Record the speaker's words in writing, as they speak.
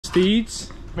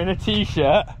steeds. I'm in a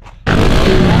t-shirt.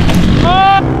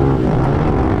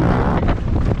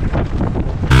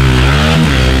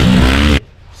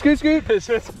 Scoot, scoot.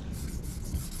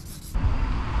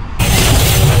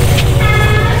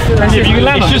 If you can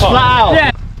land, it's just flat out.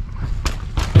 Yeah.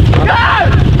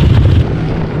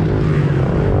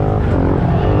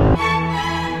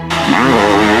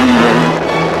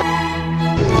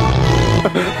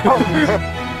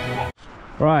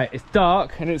 Right, it's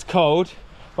dark and it's cold.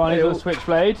 Barney's on a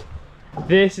switchblade.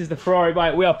 This is the Ferrari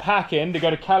bike. We are packing to go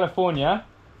to California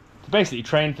to basically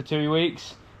train for 2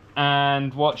 weeks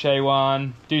and watch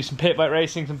A1, do some pit bike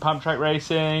racing, some pump track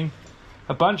racing,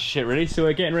 a bunch of shit really. So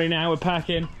we're getting ready now, we're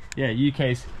packing. Yeah,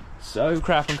 UK's so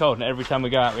crap and cold, and every time we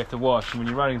go out we have to wash, and when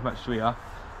you're running as much as we are,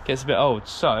 it gets a bit old.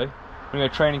 So we're gonna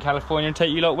go train in California and take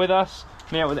you lot with us.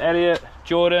 Meet up with Elliot,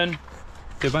 Jordan,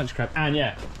 do a bunch of crap. And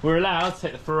yeah, we're allowed to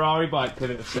take the Ferrari bike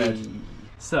pivot of said.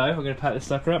 So we're gonna pack this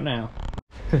sucker up now.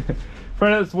 For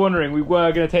anyone that's wondering, we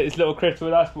were going to take this little critter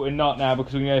with us, but we're not now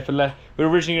because we're going to go for we were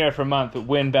originally going to go for a month, but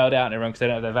wind bailed out and everyone because they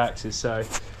don't have their vaxes. So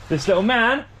this little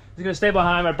man is going to stay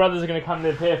behind. My brothers are going to come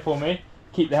live here for me,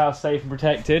 keep the house safe and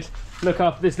protected, look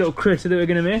after this little critter that we're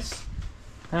going to miss.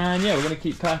 And yeah, we're going to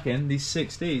keep packing these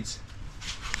 6 steeds.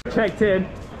 Checked in.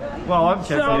 Well, I'm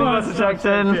checked in. Someone's checked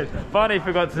in. Barney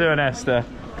forgot to do an Esther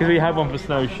because we had one for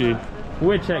snowshoe.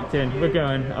 We're checked in, we're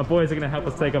going. Our boys are going to help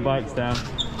us take our bikes down.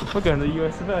 We're going to the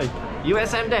US of A.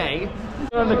 USMD? He's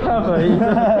undercover, he's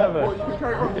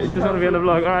undercover. He doesn't want to be on the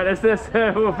vlog. Alright, let's this.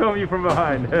 We'll film you from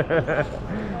behind.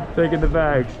 Taking the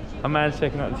bags. Our man's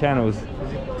checking out the channels.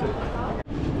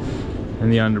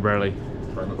 And the underbelly.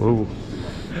 Ooh.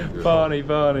 Barney,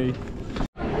 Barney.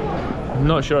 I'm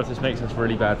not sure if this makes us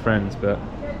really bad friends, but...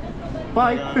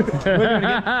 Bye.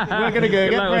 we're gonna go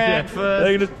get breakfast.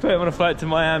 They're gonna put him on a flight to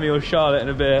Miami or Charlotte in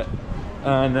a bit,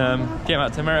 and get him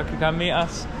out to America, come meet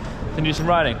us, and do some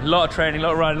riding. A lot of training, a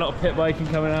lot of riding, a lot of pit biking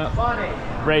coming up.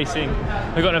 Racing.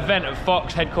 We've got an event at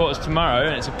Fox headquarters tomorrow,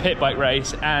 and it's a pit bike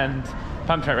race and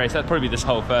pump track race. That'll probably be this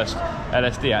whole first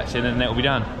LSD action, and then it'll be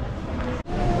done.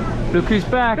 Look who's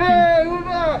back! Hey, we're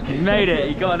back! He made it.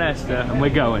 He got an Esther, and we're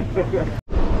going. Yep,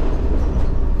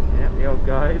 the old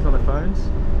guys on the phones.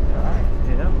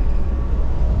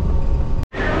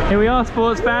 Here we are,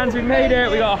 sports fans, we made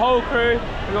it. We got a whole crew,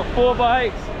 we got 4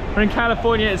 bikes. We're in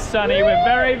California, it's sunny, we're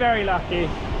very, very lucky.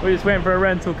 We just went for a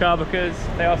rental car because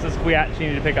they asked us if we actually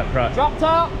need a pickup truck. Drop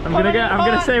top! I'm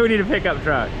gonna say we need a pickup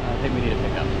truck. I think we need a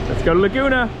pickup. Let's go to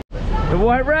Laguna. The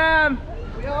white Ram!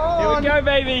 Here we go,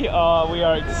 baby! Oh, we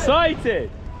are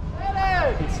excited!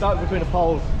 He's stuck between a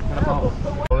pole and a pole.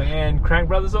 Rolling in, Crank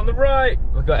Brothers on the right.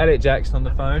 We've got Elliot Jackson on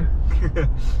the phone.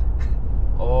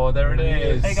 Oh, there it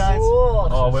is. Hey guys.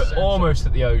 Oh, we're almost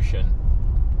at the ocean.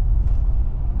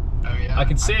 Oh, yeah. I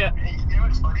can see it. You know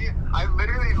what's funny? I'm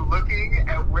literally looking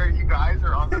at where you guys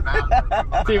are on the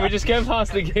map. Dude, we're just going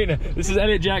past Laguna. This is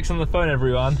Elliot Jackson on the phone,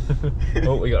 everyone.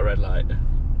 Oh, we got a red light.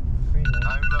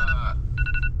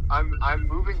 I'm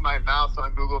moving my mouse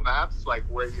on Google Maps like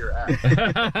where you're at.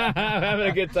 Having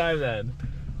a good time then.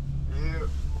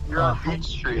 You're on Beach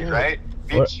Street, right?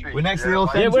 Beach Street. We're next to the old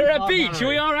Yeah, we're at Beach.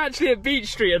 We are actually at Beach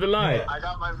Street at the light. I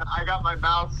got my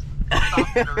mouse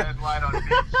stopped at a red light on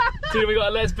Beach. Dude, we got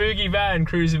a Let's Boogie van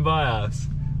cruising by us.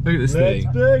 Look at this thing.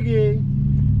 Let's boogie.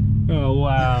 Oh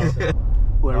wow.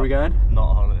 Where are we going?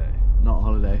 Not a holiday. Not a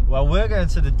holiday. Well, we're going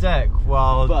to the deck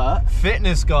while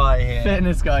fitness guy here.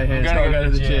 Fitness guy here. He's got to go to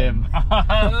the gym.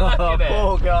 Look at it.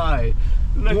 Poor guy.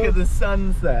 Look at the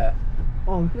sunset.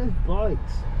 Oh, there's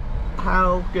bikes.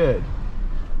 How good.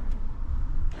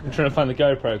 I'm trying to find the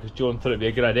GoPro because Jordan thought it'd be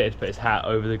a good idea to put his hat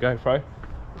over the GoPro.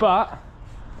 But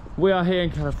we are here in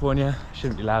California.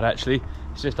 Shouldn't be loud actually.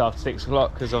 It's just after 6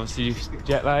 o'clock because obviously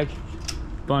jet lag.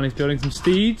 Barney's building some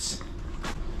steeds.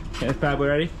 Get this bad boy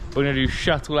ready. We're going to do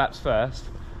shuttle laps first.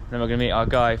 Then we're going to meet our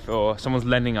guy for someone's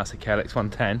lending us a KLX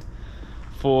 110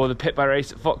 for the pit bike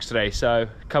race at Fox today. So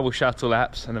a couple shuttle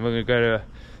laps and then we're going to go to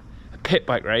a pit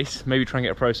bike race. Maybe try and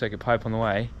get a pro circuit pipe on the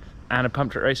way. And a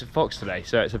pump track race at Fox today,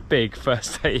 so it's a big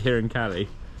first day here in Cali.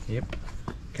 Yep.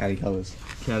 Cali colours.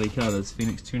 Cali colours,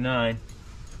 Phoenix 29.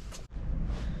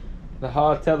 The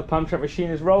hardtail, the pump track machine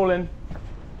is rolling.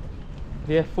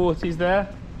 The F40's there.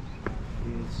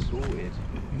 It's sorted.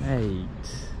 Mate.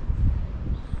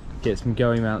 Get some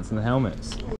going mounts and the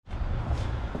helmets.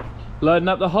 Loading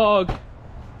up the hog.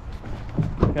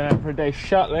 Going out for a day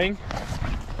shuttling.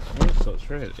 All sorts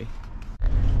really.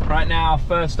 Right now,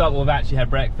 first stop, we've actually had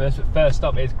breakfast, but first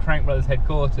stop is Crank Brothers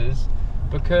headquarters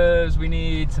because we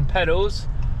need some pedals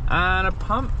and a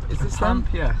pump. Is this pump?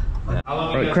 Yeah.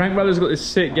 Right, Crank Brothers got this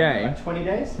sick game. 20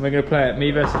 days? We're going to play it,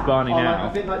 me versus Barney now. I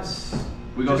think that's...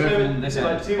 We got to go from this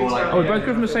end. Or like, Oh, we both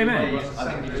go from the same end?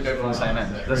 I think you just go from the same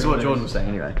end. That's what Jordan was saying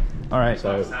anyway. Alright.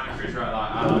 So.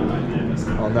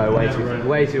 Oh no,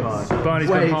 way too hard. Barney's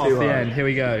way gone half too the hard. end. Here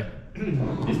we go.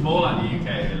 It's more like the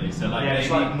UK really, so like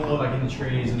It's like more like in the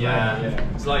trees and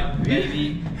it's like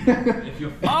maybe if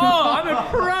you're Oh, I'm a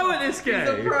pro at this game! He's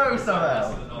a pro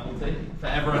somehow. the novelty for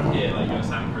everyone here, like you're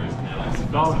Santa Cruz and they're like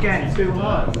Oh, getting too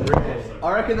hard. Really?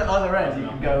 I reckon the other end you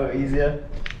can go easier.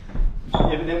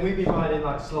 Yeah, but then we'd be finding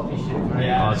like sloppy shit. Right?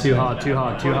 Oh, too hard, too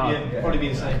hard, too hard. Probably be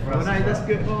the same for us. No, that's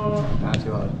good. Oh. Nah,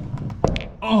 too hard.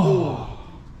 Oh!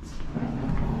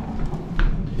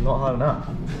 Not hard enough.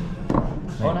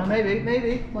 Oh no,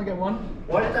 maybe. Might get one.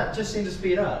 Why did that just seem to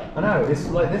speed up? I know, it's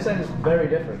like this end is very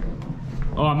different.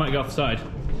 Oh, I might go offside.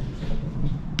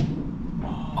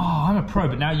 Oh, I'm a pro,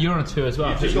 but now you're on a 2 as well.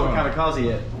 You've just got kamikaze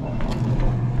yet.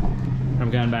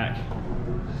 I'm going back.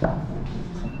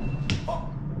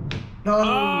 No!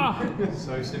 Ah!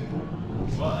 So simple.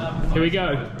 Here we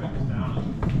go.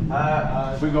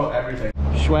 We got everything.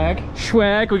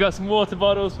 Swag, we got some water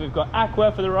bottles, we've got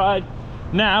aqua for the ride.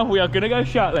 Now we are gonna go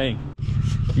shuttling.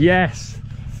 Yes,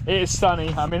 it is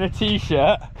sunny. I'm in a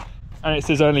t-shirt and it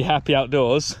says only happy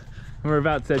outdoors. And we're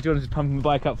about to, Jordan's just pumping the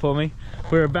bike up for me.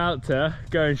 We're about to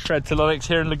go and shred to Laguna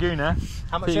here in Laguna.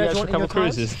 How much air do you want in your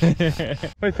cruises?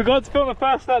 We forgot to film the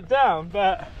first lap down,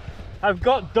 but I've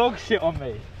got dog shit on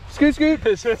me. Scoot.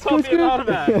 So it's not being allowed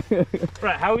about.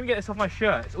 Right, how are we gonna get this off my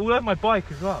shirt? It's all over my bike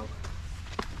as well.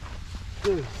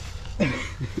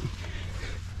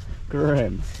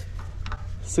 Grim.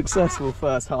 Successful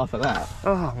first half of that.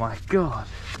 Oh my god.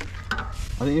 I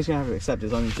think he's gonna have to accept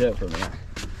his own shirt for a minute.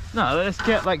 No, let's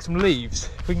get like some leaves.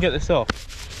 We can get this off.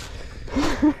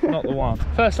 Not the one.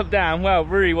 First lap down, well,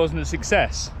 really wasn't a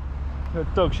success.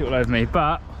 Got dog shit all over me,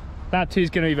 but that 2's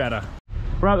gonna be better.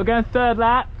 Right, we're going 3rd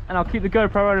lap, and I'll keep the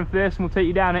GoPro running for this, and we'll take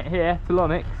you down it here to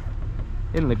Lonix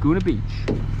in Laguna Beach.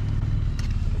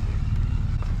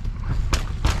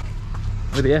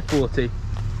 With the F40.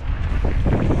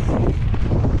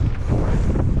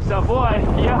 So boy,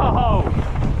 yo!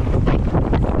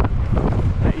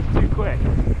 He's too quick.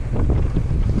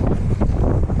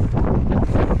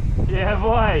 Yeah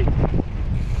boy!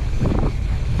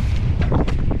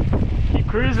 Keep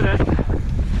cruising it.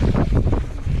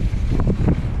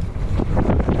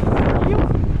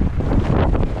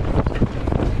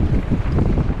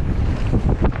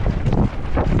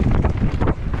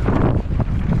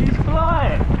 He's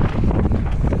flying!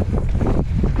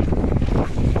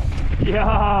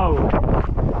 Yo!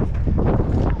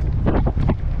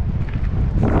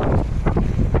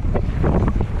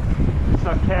 It's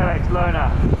like KLX Laguna.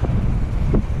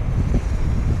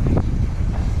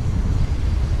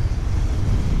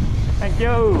 Thank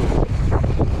you!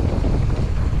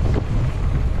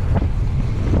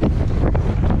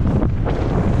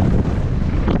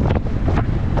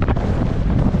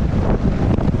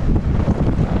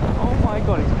 Oh my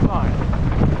god, he's flying.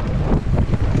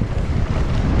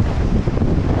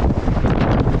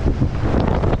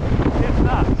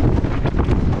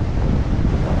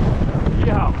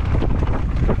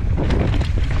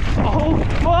 Oh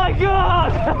my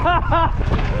god!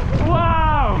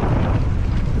 Wow!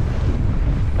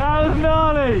 That was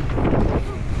gnarly!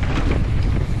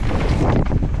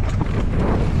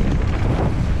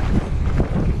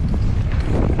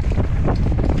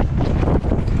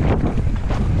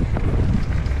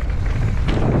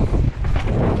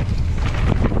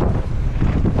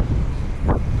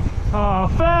 Oh,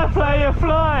 fair play, you're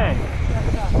flying!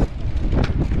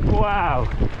 Wow!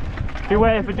 Be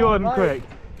waiting for Jordan quick.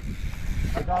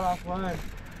 I got off line.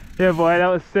 Yeah boy, that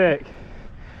was sick.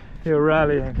 You're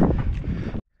rallying.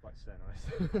 Quite so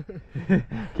nice.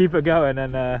 Keep it going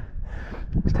and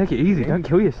just take it easy, don't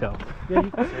kill yourself. Yeah,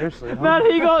 seriously. Man,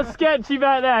 he got sketchy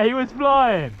back there, he was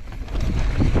flying.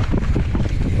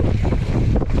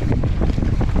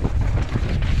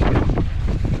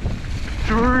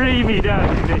 Dreamy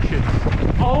down conditions.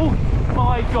 Oh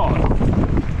my god.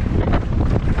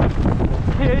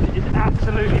 Kid is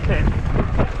absolutely pissed.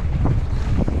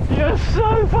 You're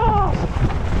so fast!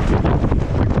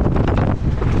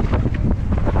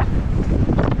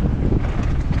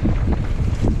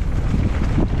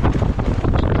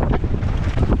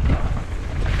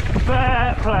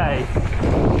 Fair play!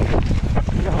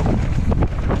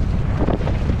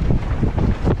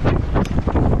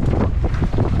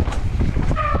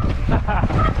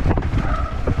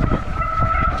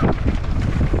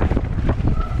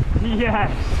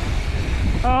 Yes!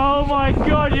 Oh my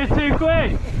god, you're too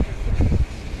quick!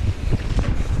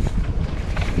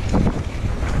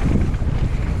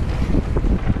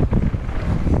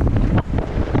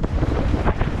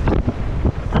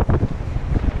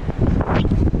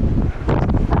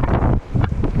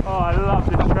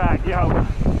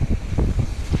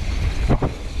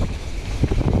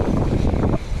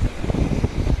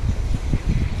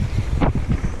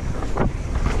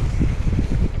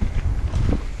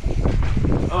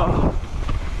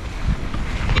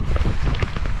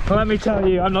 Well, let me tell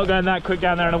you, I'm not going that quick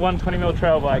down there on a 120mm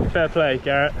trail bike. Fair play,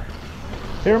 Garrett.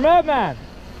 You're a madman.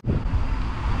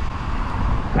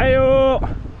 Hey-o!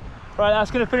 Right,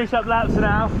 that's going to finish up laps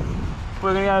now.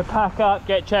 We're going to go pack up,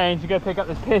 get changed, and go pick up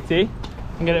this pitty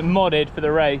and get it modded for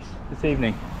the race this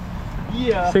evening.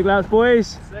 Yeah. Sick laps,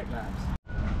 boys. Sick laps.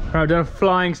 Right, we've done a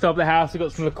flying stop at the house. We've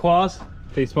got some LaCroix.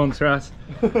 Please sponsor us.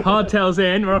 Hardtail's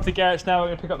in. We're off to Garrett's now. We're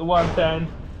going to pick up the 110,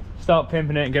 start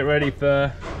pimping it and get ready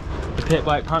for the pit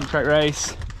bike pump track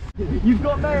race. You've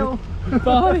got mail.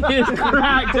 Barney has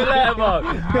cracked a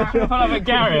letterbox. Pull up at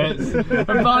Garrett's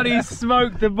and Barney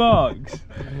smoked the box.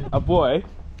 Our boy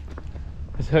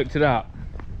has hooked it up.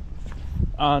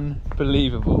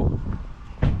 Unbelievable.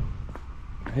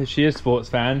 Here she is, sports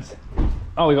fans.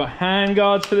 Oh, we got hand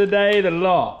guards for the day, the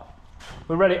lot.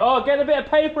 We're ready. Oh, get a bit of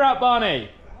paper out, Barney.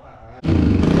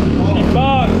 He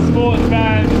barks, sports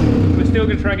fans. We're still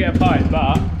going to try and get a pipe,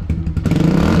 but...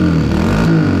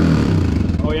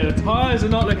 Oh yeah, the tyres are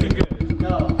not looking good.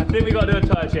 No. I think we got to do a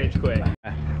tyre change quick.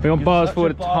 We got bars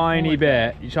forward a tiny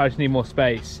bit. You just need more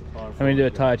space. Let me do a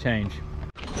tyre change.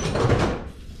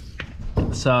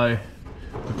 So,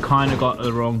 we've kind of got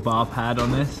the wrong bar pad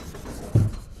on this.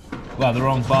 Well, the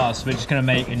wrong bars, so we're just going to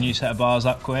make a new set of bars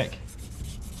up quick.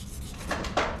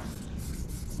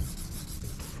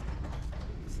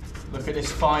 Look at this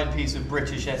fine piece of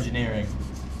British engineering.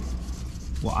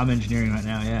 Well, I'm engineering right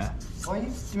now, yeah. Why are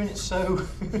you doing it so...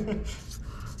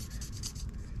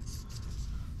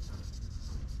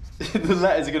 The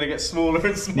letters are going to get smaller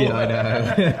and smaller. Yeah, I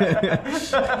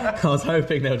know. I was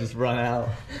hoping they'll just run out.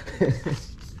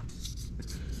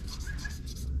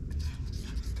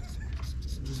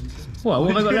 What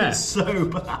have I got there? It's so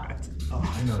bad. Oh,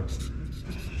 I know.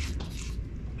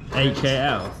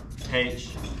 HAL. H.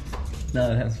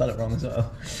 No, I spelled it wrong as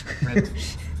well.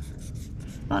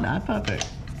 Oh no, perfect.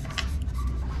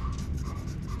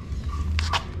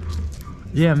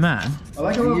 Yeah, man. I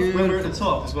like how when we were at the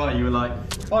top as well, you were like,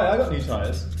 oh yeah, I got new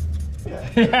tyres.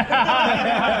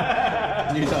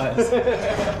 New tyres.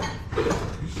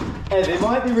 Hey, they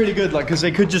might be really good, like, because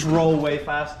they could just roll way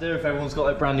faster if everyone's got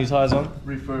like brand new tyres on.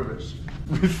 Refurbished.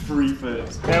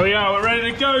 Refurbished. There we are, we're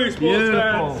ready to go, sports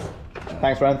fans.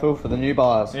 Thanks, Renthal, for the new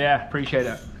bars. Yeah, appreciate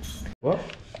it. What?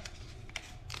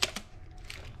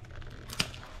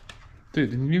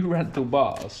 Dude, the new rental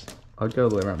bars. I'd go all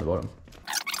the way around the bottom.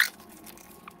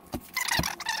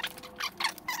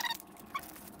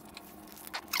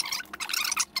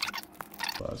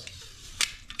 Bars.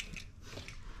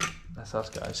 That's us,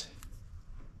 guys.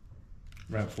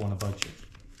 Rent for on a budget.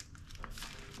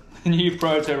 New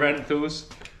proto rentals.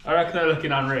 I reckon they're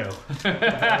looking unreal.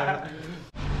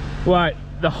 Right,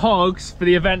 the hogs for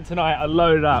the event tonight are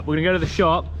loaded up. We're gonna go to the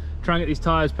shop, try and get these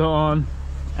tyres put on,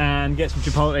 and get some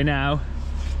Chipotle now.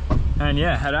 And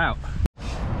yeah, head out.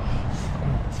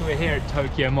 So we're here at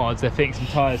Tokyo Mods. They're fixing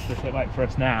some tyres for the pit bike for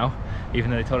us now, even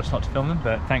though they told us not to film them,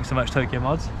 but thanks so much, Tokyo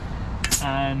Mods.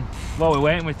 And while we're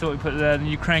waiting, we thought we'd put the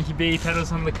new Cranky Bee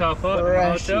pedals on the car park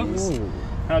ourselves. And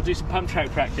I'll do some pump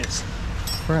track practice.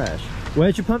 Fresh.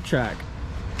 Where's your pump track?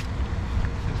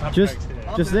 Just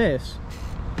this.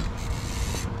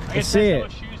 I can see it.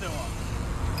 what shoes I want.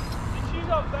 The shoes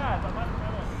aren't bad, but I might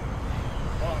have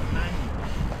one. Manual.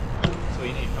 That's all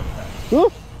you need, pump track.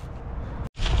 Woo!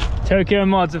 Tokyo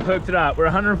Mods have hooked it up. We're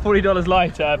 $140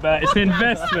 lighter, but it's an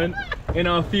investment in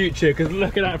our future, because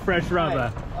look at that fresh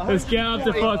rubber. Let's get up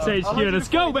to Fox HQ. Let's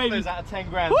go, baby! Out of 10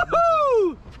 grand.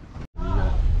 Woohoo!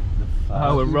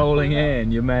 Oh, we're rolling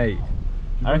in, you mate.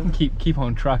 I reckon keep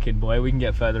on trucking, boy. We can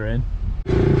get further in.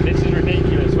 This is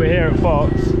ridiculous. We're here at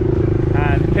Fox,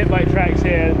 and the pit bike track's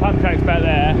here, the pump track's back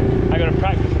there. I got to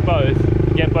practice for both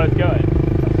and get both going.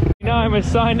 We're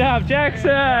signed up. Jackson,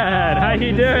 how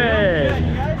you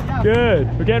doing? Good.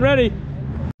 We're getting ready.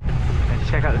 Let's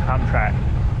check out the pump track.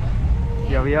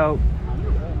 Yo, yo.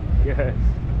 Yes.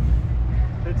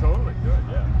 It's all good,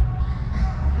 yeah.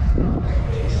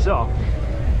 It's soft.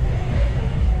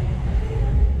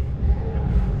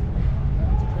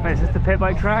 Wait, is this the pit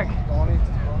bike track?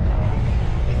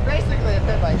 It's basically a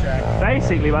pit bike track.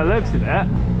 Basically, by the looks of it.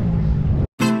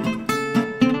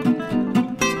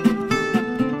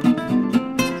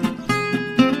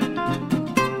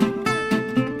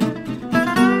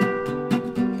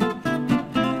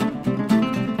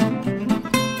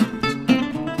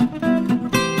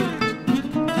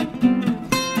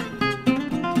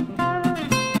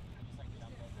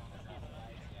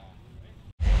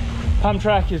 Pump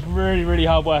track is really, really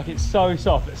hard work. It's so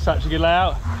soft, it's such a good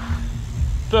layout.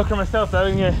 Booker myself though,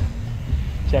 I'm gonna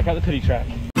check out the pity track.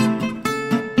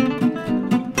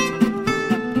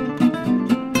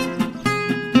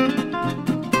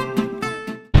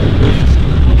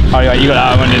 Ferrari, you got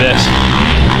that, I'm gonna do this.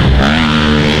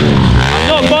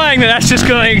 I'm not buying that, that's just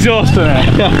got exhaust on it.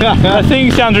 That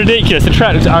thing sounds ridiculous, the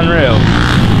track looks unreal.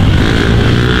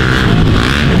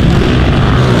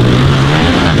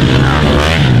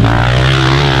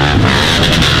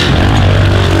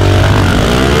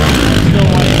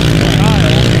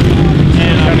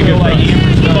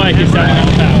 The bike is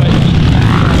sounding power.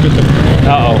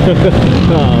 Uh-oh.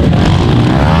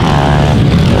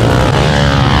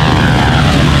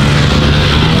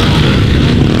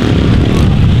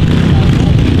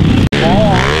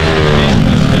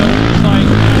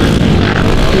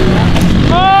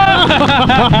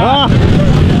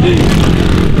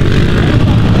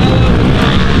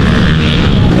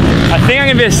 I think I'm going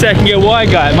to be a second gear wide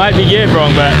guy. It might be geared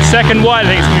wrong, but second wide I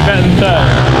think it's going to be better than third.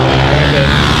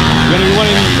 You're going to be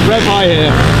wanting rev high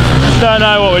here. Don't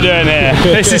know what we're doing here.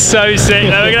 This is so sick.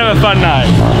 We're going to have a fun night.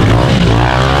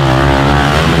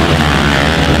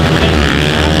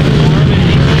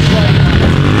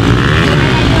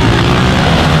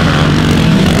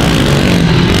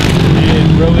 It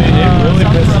really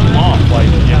pisses him off. Like,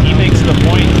 he makes the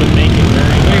point to make it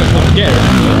very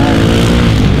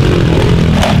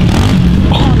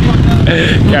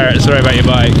Garrett, sorry about your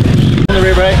bike. On the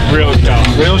rear brake. Real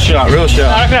sharp. Real sharp, real I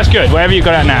sharp. reckon that's good, whatever you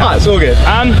got out now. Ah, it's all good.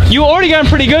 You're already going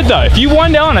pretty good though. If you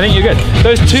wind it on, I think you're good.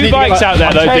 Those two bikes out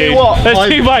there though, dude. Those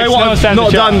two bikes What I've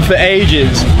not done for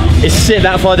ages is sit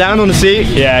that far down on the seat.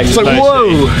 Yeah, it's like,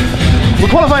 whoa. We're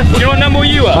qualifying. Do you know what number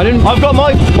you were? I've got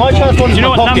my transponder. Do you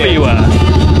know what number you were?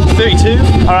 32.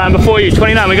 Alright, and before you,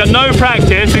 29. We got no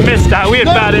practice, we missed that. We had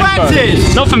bad practice.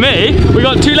 info. Not for me. We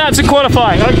got 2 laps of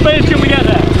qualifying. I'll explain it when we get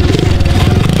there.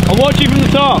 I'll watch you from the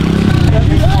top.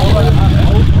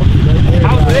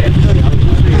 How's this?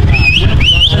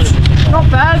 Not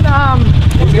bad.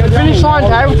 Finish line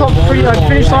tabletop pretty.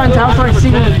 Finish line tabletop like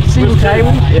single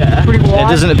table. Yeah. Pretty wide. There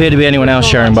doesn't appear to be anyone else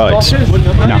sharing bikes. No.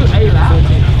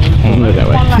 Move that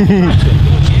way.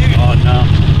 Oh no.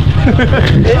 It's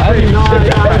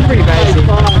pretty basic.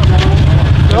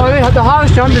 The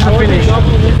hardest jump is the finish.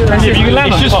 If you can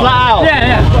land It's just flat out.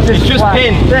 Yeah. It's just flat.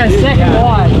 pin. Yeah, second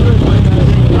wide.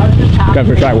 Go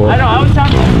for a track walk. I know. I was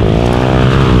talking.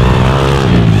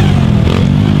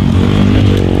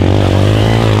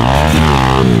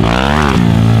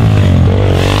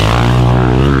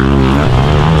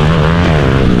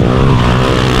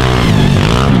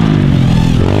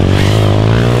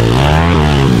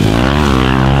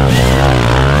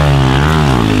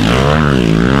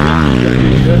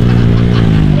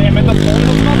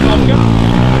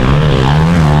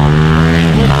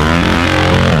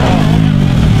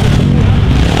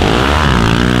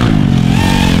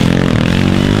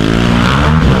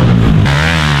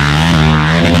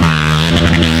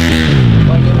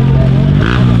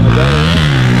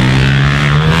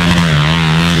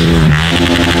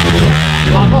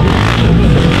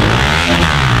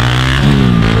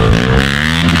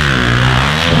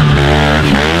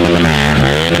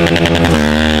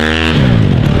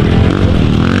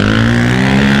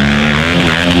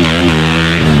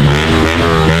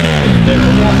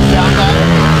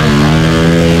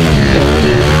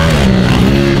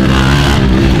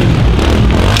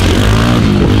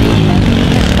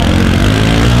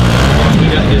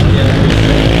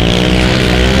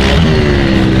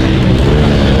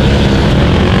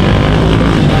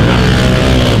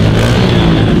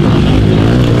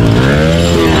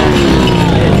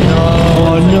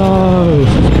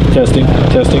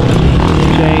 Testing.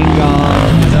 Chain gone.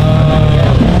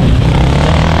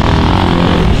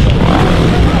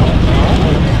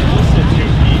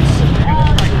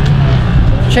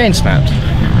 Chain snapped.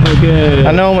 Okay.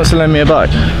 And no one wants to lend me a bike.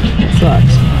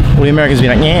 Sucks. All the Americans be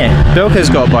like, yeah. Bilko's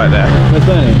got a bike there. What's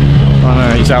that? I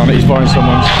know, he's out on it, he's borrowing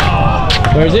someone's.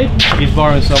 Where is he? He's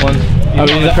borrowing someone.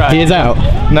 He is out.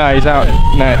 No, he's out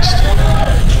next.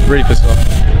 Really pissed off.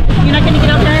 You're not gonna get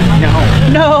up there?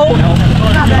 No. No.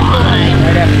 Not that fine.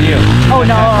 Right after you. Oh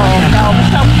no, no, we're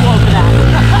so cool for that.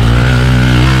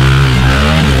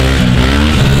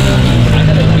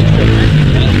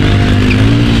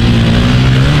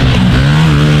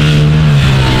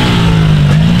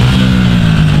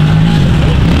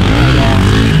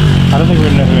 I don't think we're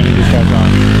gonna know who any of these guys are.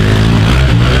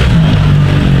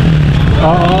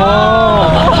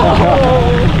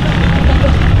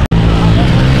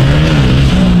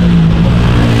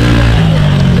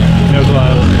 No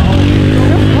gloves.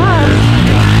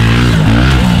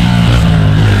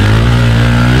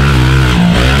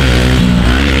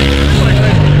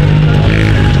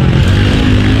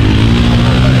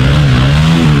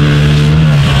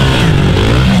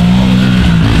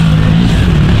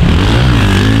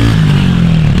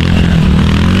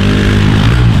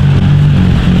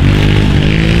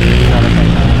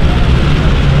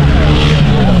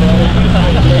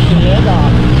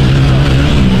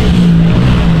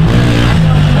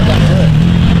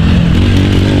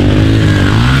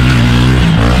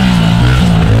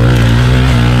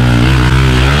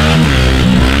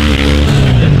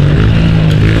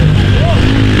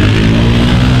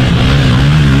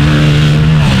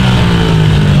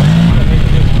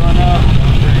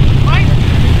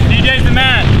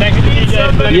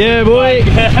 Yeah, boy.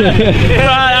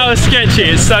 That was sketchy.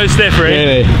 It's so slippery.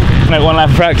 Really? Like one lap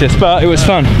of practice, but it was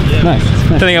fun. Nice.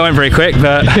 Don't think I went very quick,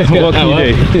 but what can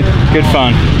you do? Good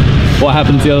fun. What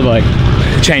happened to the other bike?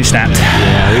 Chain snapped.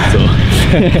 Yeah, we saw.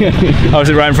 I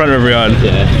was right in front of everyone.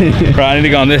 Yeah. Right, I need to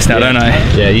go on this now, don't I?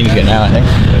 Yeah, you need to get now, I think.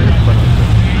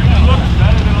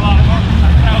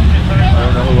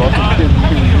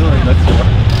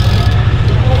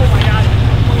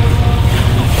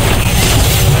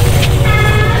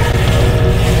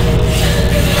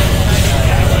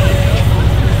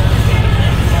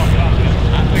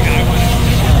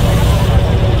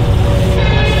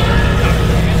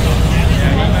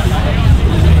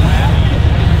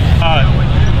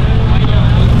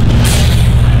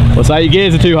 What's that? Your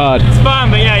gears are too hard. It's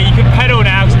fun, but yeah, you can pedal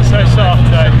now because it's so soft,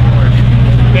 so a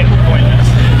bit pointless.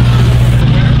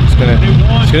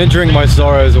 Just gonna drink my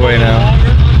sorrows away now.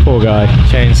 Poor guy.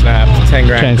 Chain snapped, 10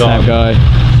 grand Chain gone. snap guy.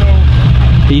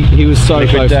 He was so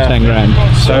close to 10 grand.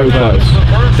 So close.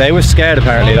 They were scared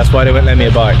apparently, that's why they wouldn't let me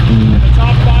a bike.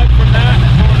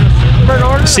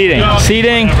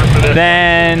 Seeding,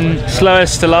 then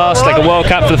slowest to last, like a World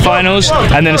Cup for the finals,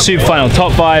 and then a super final.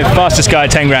 Top 5, fastest guy,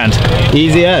 10 grand.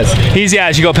 Easy as. Easy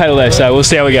as, you got pedal though, so we'll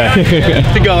see how we go.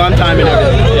 To go, I'm timing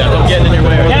everything. Yeah, I'm getting in your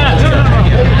way.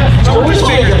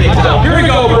 Here we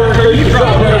go, Burger. You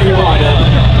drop whatever you want.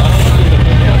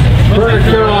 Burger,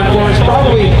 you're on course.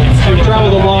 Probably you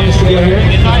traveled the longest to get here.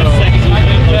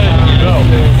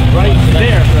 Right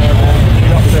there.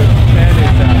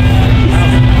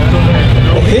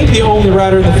 I think the only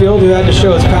rider in the field who had to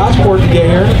show his passport to get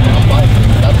here.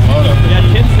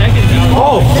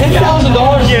 Oh, $10,000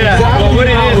 is exactly well, what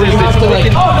it is you have to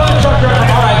like. Oh, no, truck driver.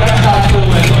 All right, that's for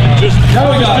the win. Now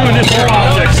we got doing this for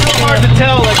objects. It's hard to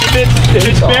tell, like if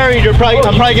it's buried,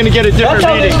 I'm probably gonna get a different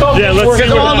reading. Yeah, let's see.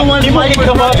 All the ones might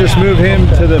come up. Just move him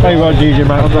to the move him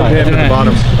to the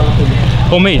bottom.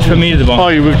 Or me, just put me to the bottom. Oh,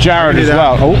 you're with Jared as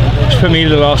well. Oh. Just put me to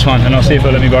the last one, and I'll see if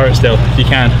they'll let me borrow it still, if you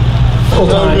can.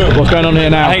 What's going on here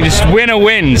now? I think just winner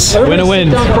wins. Winner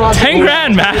wins. 10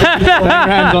 grand, man. 10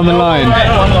 grand's on the line.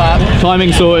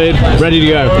 Timing sorted, ready to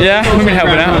go. Yeah, we've been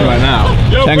helping out. Right now.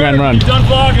 10 grand run. Done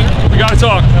vlogging. We gotta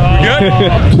talk. We good?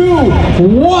 2,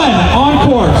 1 on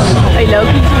course. Hey,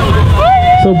 Loki.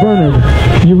 So Bernard,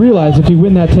 you realize if you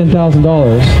win that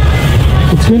 $10,000,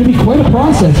 it's going to be quite a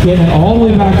process getting it all the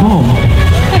way back home.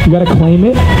 You got to claim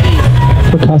it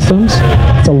for customs.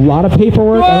 It's a lot of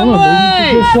paperwork. I don't know,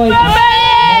 maybe you could just like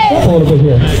back up a little bit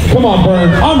here. Come on,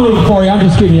 Bernard. I'm rooting for you. I'm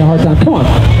just giving you a hard time. Come on.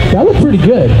 That looked pretty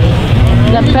good.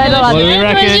 The pedal at What do we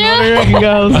reckon? What do we reckon,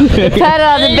 girls? the pedal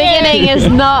at the beginning is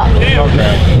not.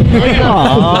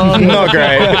 Not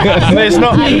great. It's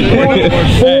not.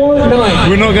 4.49.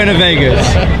 We're not going to Vegas.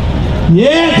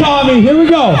 Yeah, Tommy. Here we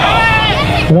go.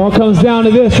 It all comes down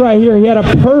to this right here. He had a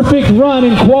perfect run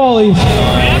in qualies.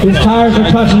 His tires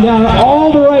are touching down at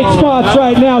all the right spots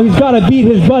right now. He's got to beat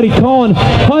his buddy Colin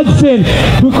Hudson,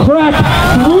 who cracked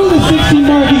through the 16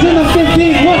 mark. He's in the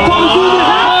 15. What time is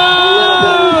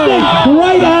it?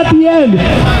 Right at the end.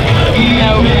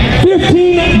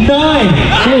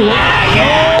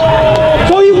 15.9.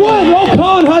 So he won. Oh,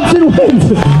 Colin Hudson wins.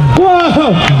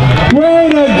 Whoa. Way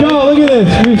to go. Look at this.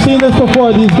 We've seen this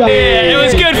before. These guys. Yeah, it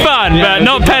was good fun, but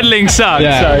not pedaling sucked.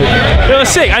 Yeah. So it was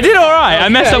sick. I did all right. I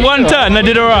messed up one turn and I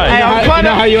did all right. You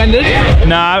know how you ended?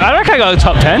 Nah, I reckon I got the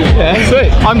top 10. Yeah,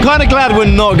 sweet. I'm kind of glad we're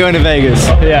not going to Vegas.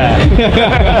 Yeah.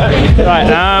 Right,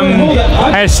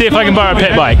 let's see if I can borrow a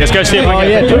pit bike. Let's go see if I can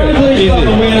get a pit bike. Congratulations on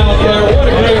the win out there. What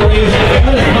a great race.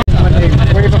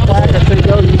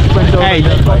 Hey,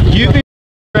 you've been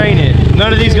training.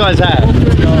 None of these guys have.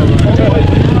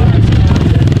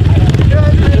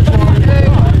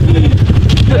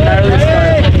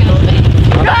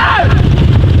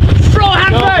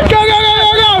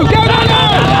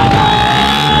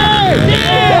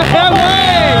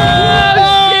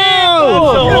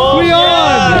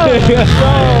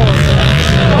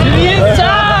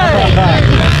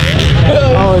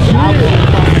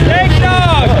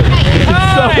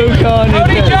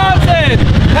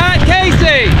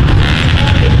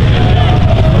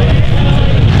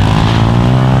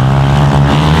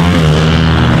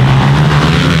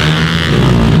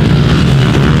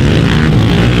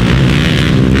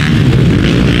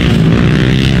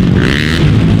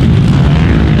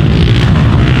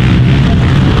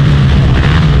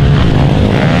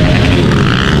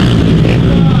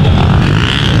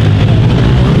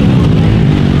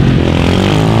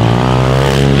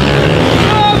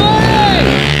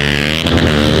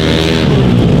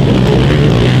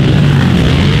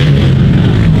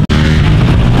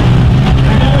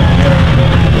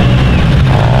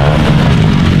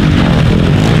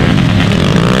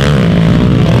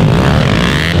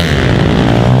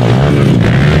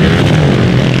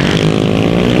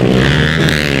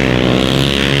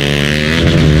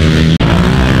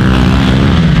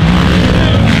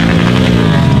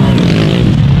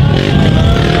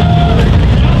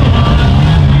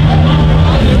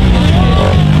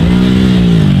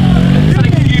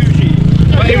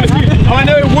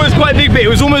 It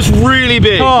was almost really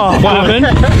big. Oh, what happened?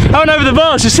 I went over the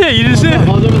bars, just here, you didn't see it? I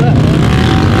was over there.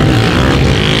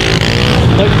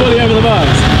 Like fully over the bars.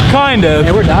 Kind of.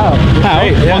 Yeah, we're down. How?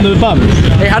 Yeah. On the bumps.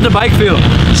 It had the bike feel.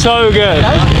 So good.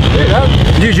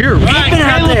 Dude, you're ripping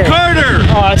out there. Carter!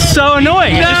 Oh, it's so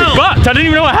annoying. It just bucked. I didn't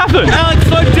even know what happened. Alex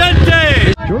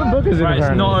Fodente! Jordan Book is in Right, it's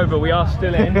apparently. not over. We are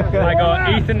still in. I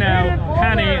got Ethan now,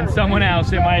 Hanny, and someone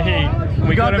else in my heat.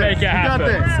 We gotta make it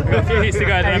happen. We've got a few heats to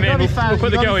go, then I'm in. We'll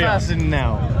put the goalie on.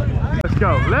 now. Let's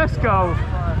go. Let's go.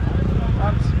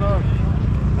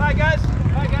 Bye, guys.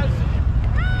 Bye, guys.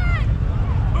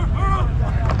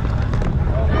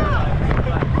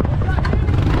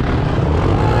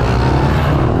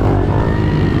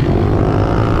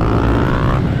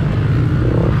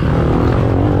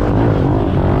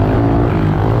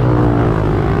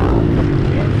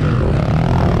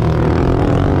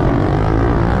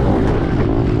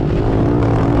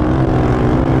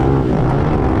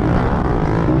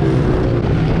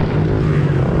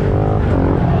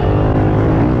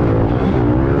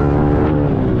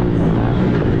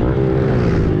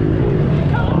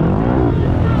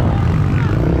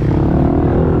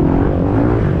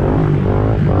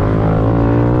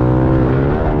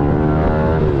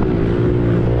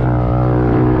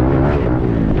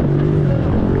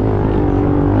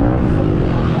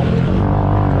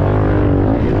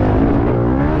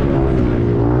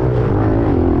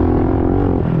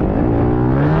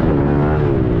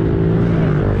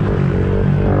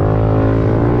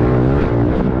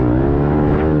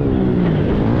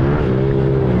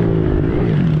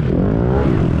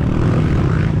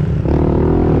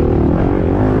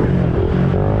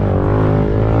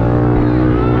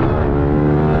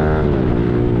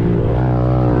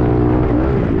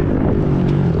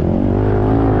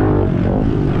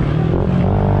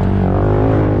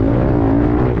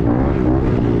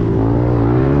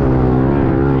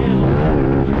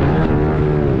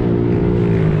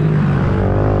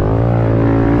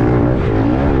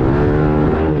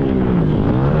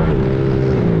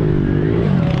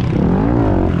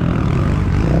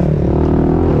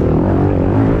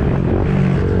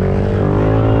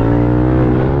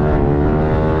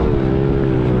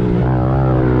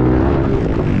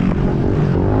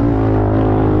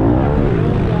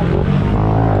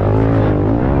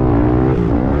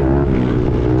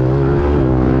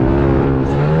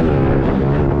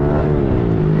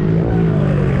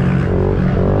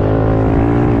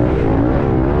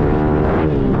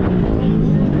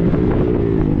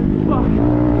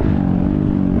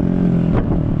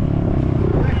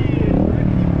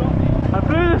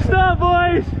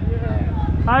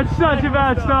 I had such a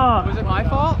bad start. Was it my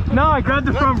fault? No, I grabbed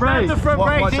the front brake. the front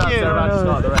brake, didn't you? They're about to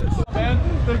start the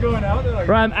race. They're going out. They're like,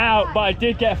 Right, I'm out, but I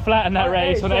did get flat in that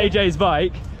race on AJ's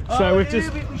bike. So we've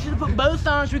just... We should have put both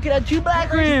on so we could have two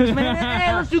black rims, man.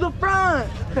 Hey, let's do the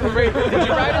front. Did you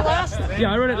ride it last?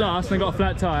 Yeah, I rode it last and I got a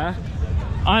flat tyre.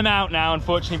 I'm out now,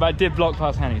 unfortunately, but I did block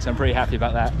past Hanny, so I'm pretty happy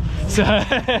about that. So,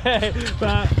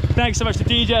 but thanks so much to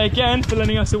DJ again for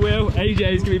lending us a wheel.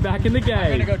 AJ's gonna be back in the game.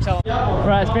 I'm gonna go tell him.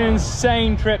 Right, it's been an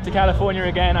insane trip to California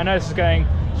again. I know this is going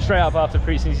straight up after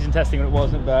pre-season testing when it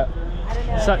wasn't, but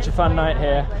such a fun night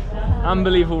here.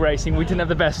 Unbelievable racing. We didn't have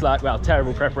the best luck, well,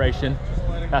 terrible preparation.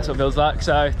 That's what it feels like.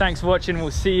 So thanks for watching. We'll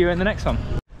see you in the next one.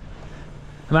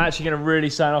 I'm actually gonna really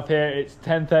sign off here. It's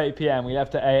 10:30 p.m. We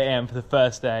left at 8 a.m. for the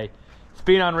first day. It's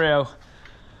been unreal.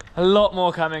 A lot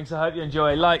more coming, so I hope you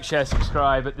enjoy. Like, share,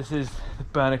 subscribe. But this is the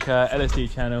Bernica LSD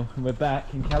channel, and we're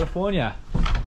back in California.